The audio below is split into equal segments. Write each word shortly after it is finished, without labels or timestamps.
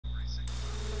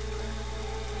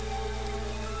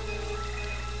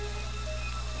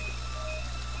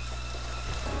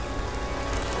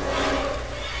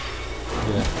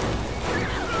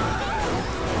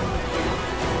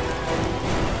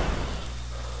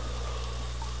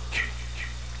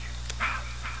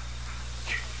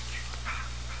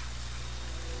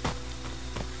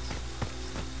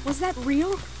Was that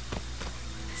real?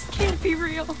 This can't be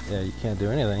real. Yeah, you can't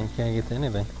do anything. You can't get to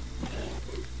anything.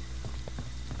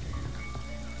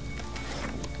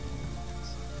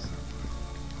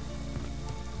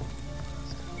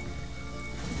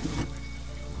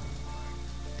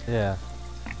 Yeah.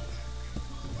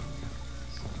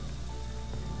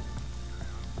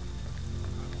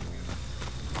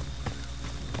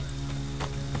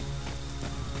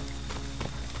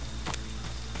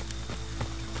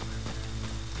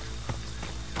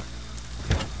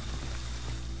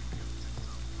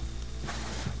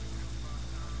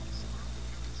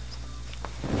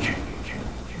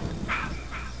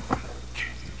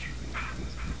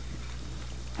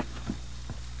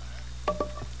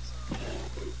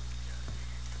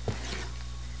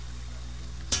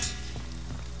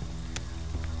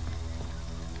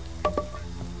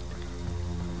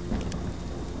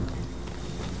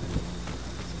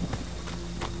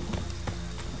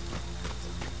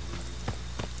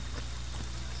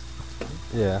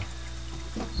 Yeah.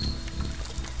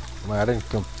 I didn't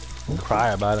cry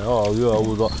about it. Oh, yeah,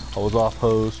 I was off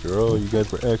host, or oh, you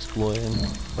guys were exploiting.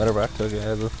 Whatever, I took it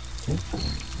as a. I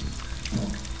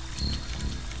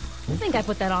think I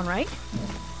put that on right.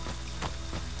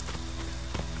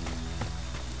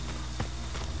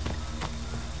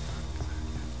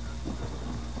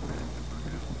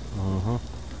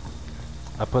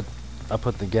 I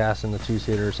put the gas in the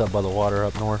two-seaters up by the water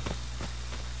up north.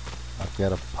 I've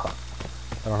got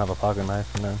I don't have a pocket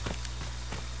knife, no.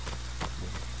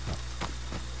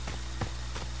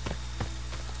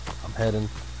 I'm heading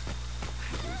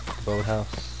to the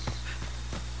boathouse.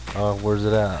 Oh, where's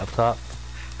it at? Up top?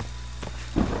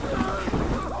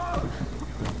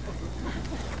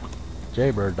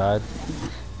 Jaybird died.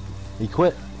 He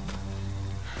quit.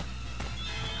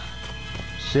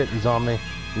 Shit, he's on me.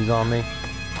 He's on me.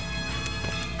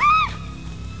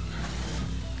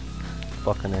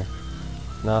 Fucking there.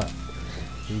 No,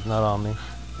 he's not on me.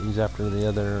 He's after the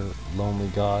other lonely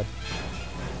god.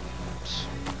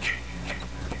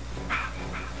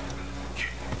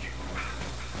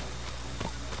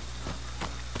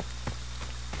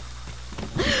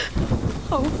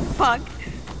 Oh, fuck.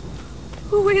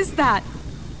 Who is that?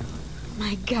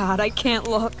 My God, I can't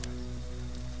look.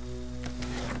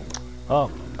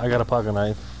 Oh, I got a pocket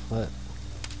knife. But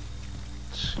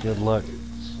good luck.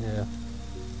 Yeah.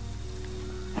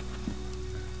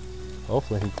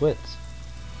 Hopefully he quits.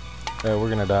 Hey, we're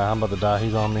gonna die. I'm about to die.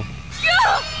 He's on me.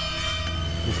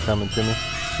 He's coming to me.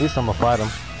 At least I'm gonna fight him.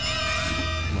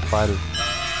 I'm gonna fight him.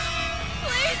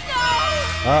 Please no!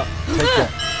 Oh, take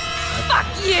that. Fuck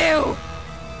you!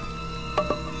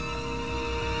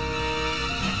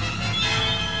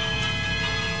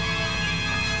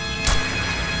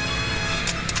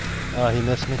 Oh, he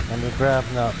missed me. I'm gonna grab.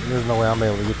 No, there's no way I'm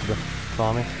able to get to the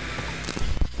Tommy.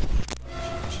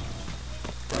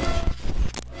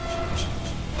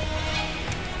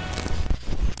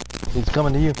 He's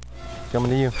coming to you.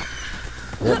 Coming to you.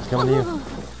 Yep, he's coming to you.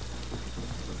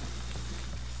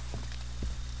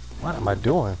 What am I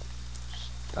doing?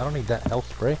 I don't need that health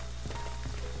spray.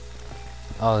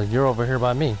 Oh, you're over here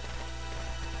by me.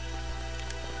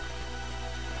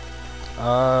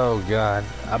 Oh God,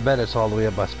 I bet it's all the way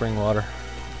up by Springwater.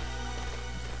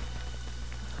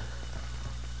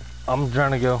 I'm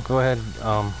trying to go. Go ahead.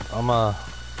 I'm gonna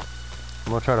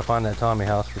try to find that Tommy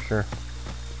house for sure.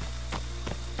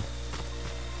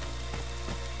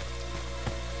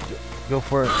 Go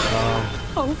for it.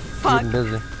 Oh fuck! Getting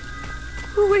busy.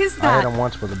 Who is I that? hit him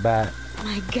once with a bat.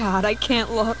 My God, I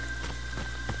can't look.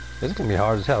 This is gonna be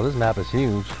hard as hell. This map is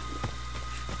huge.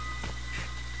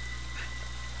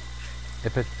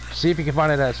 See if you can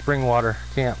find it at Springwater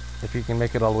Camp. If you can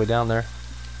make it all the way down there.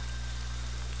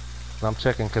 I'm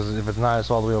checking because if it's not, it's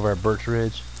all the way over at Birch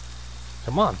Ridge.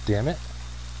 Come on, damn it!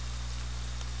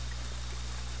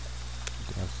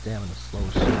 Damn stamina slow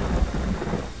shit.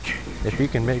 If you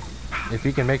can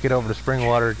make it over to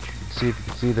Springwater, see if you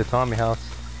can see the Tommy house.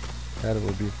 That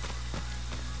would be.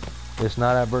 It's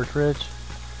not at Birch Ridge,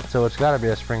 so it's got to be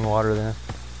at Springwater then.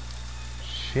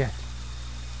 Shit.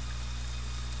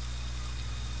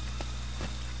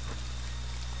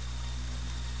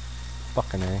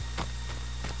 Fucking A.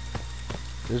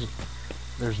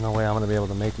 There's no way I'm gonna be able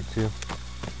to make it too.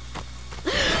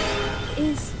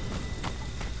 Is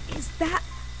that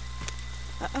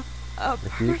a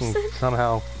If person? you can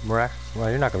somehow well,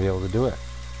 you're not gonna be able to do it.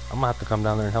 I'm gonna have to come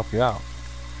down there and help you out.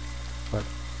 But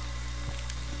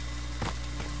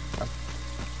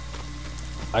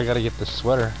I gotta get this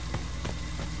sweater.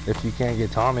 If you can't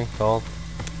get Tommy called.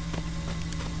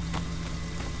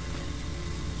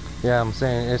 Yeah, I'm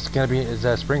saying it's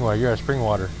at Springwater. You're at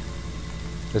Springwater.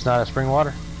 It's not at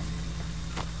Springwater?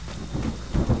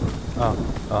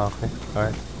 Oh, okay.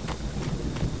 Alright.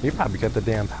 You probably got the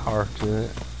damn power to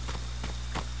it.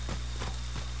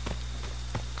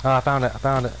 Oh, I found it. I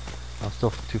found it. I'm still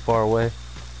too far away.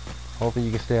 Hopefully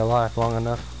you can stay alive long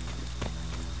enough.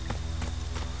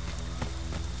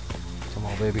 Come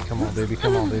on, baby. Come on, baby.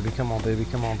 Come on, baby. Come on, baby.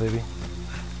 Come on, baby.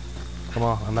 Come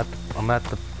on. I'm at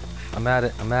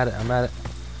it. Come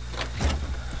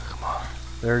on.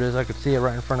 There it is. I can see it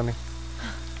right in front of me.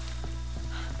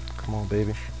 Come on,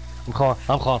 baby. I'm calling.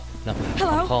 No,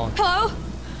 Hello? I'm calling. Hello?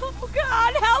 Oh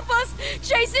God, help us!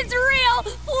 Jason's real!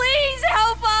 Please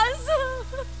help us!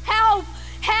 Help!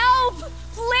 Help!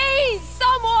 Please,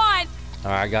 someone!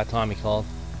 Alright, I got Tommy called.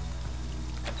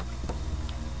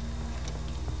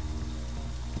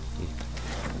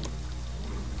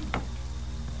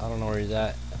 I don't know where he's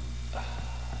at.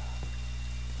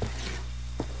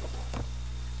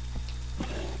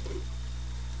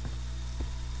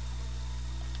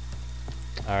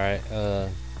 Alright, I'm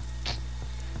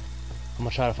gonna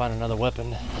try to find another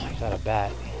weapon. I got a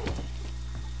bat.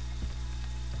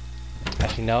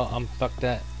 Actually, no, fuck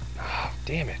that. Oh,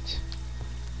 damn it.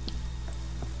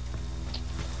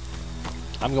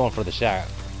 I'm going for the shack.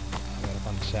 I gotta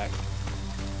find the shack.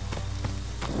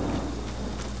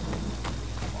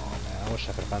 Come on, man. I wish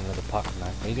I could find another pocket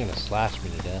knife. He's gonna slash me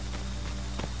to death.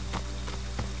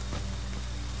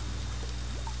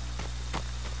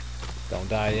 Don't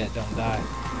die yet, don't die.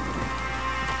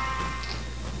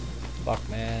 Fuck,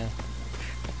 man.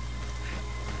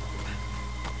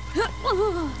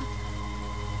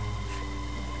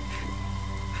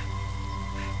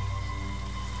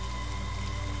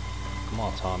 Come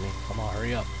on, Tommy. Come on,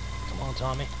 hurry up. Come on,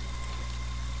 Tommy.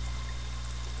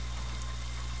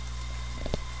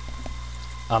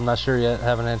 I'm not sure yet.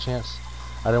 Haven't had a chance.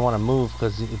 I didn't want to move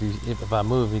because if I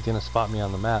move, he's gonna spot me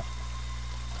on the map.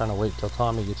 I'm trying to wait till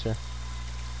Tommy gets here.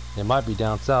 It might be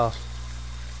down south.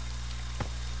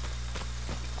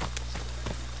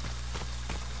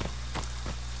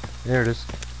 There it is.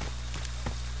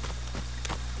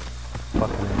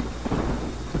 Fucking hell.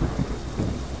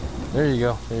 There you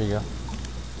go. There you go.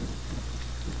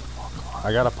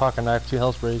 I got a pocket knife, 2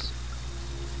 health sprays.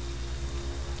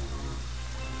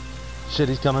 Shit,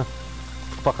 he's coming.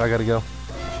 Fuck, I gotta go.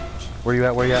 Where you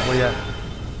at? Where you at? Where you at?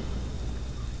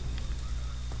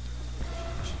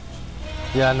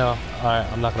 Yeah, I know. Alright,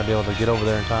 I'm not gonna be able to get over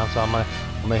there in time, so I'm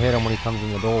gonna hit him when he comes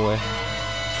in the doorway.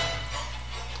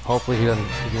 Hopefully he doesn't.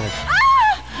 He's gonna...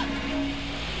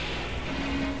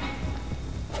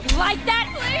 You like that,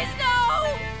 please? No!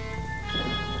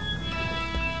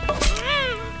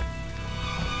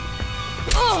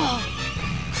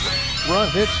 Run,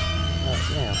 bitch! Oh,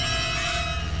 damn.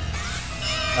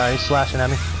 Alright, he's slashing at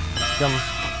me. Come.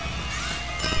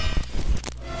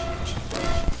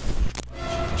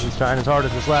 He's trying his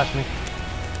hardest to slash me. I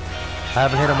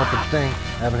haven't hit him with the thing.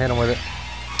 I haven't hit him with it.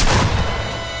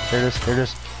 There it is. There it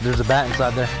is. There's a bat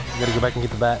inside there. You gotta go back and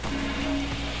get the bat.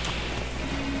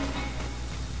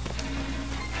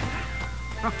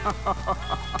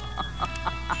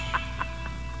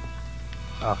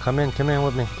 Oh, come in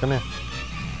with me. Come in.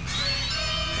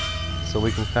 So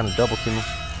we can kind of double team him.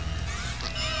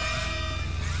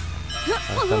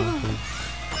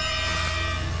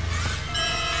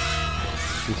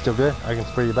 You still good? I can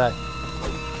spray you back.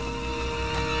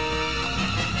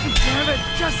 Damn it,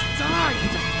 just die!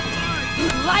 You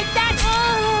like that?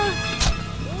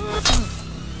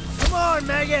 Come on,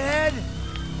 maggot head!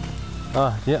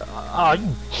 Yeah. Oh,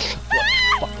 you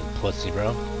fucking pussy,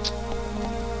 bro.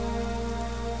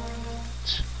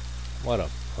 What a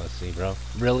pussy, bro.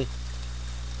 Really?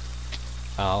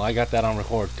 Oh, I got that on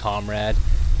record. Comrade.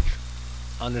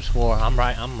 Underscore. I'm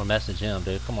gonna message him,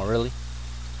 dude. Come on, really?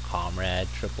 Comrade.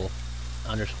 Triple.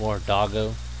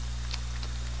 Doggo.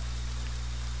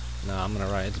 No, I'm gonna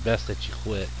write. It's best that you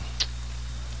quit.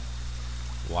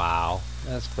 Wow.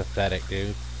 That's pathetic,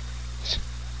 dude.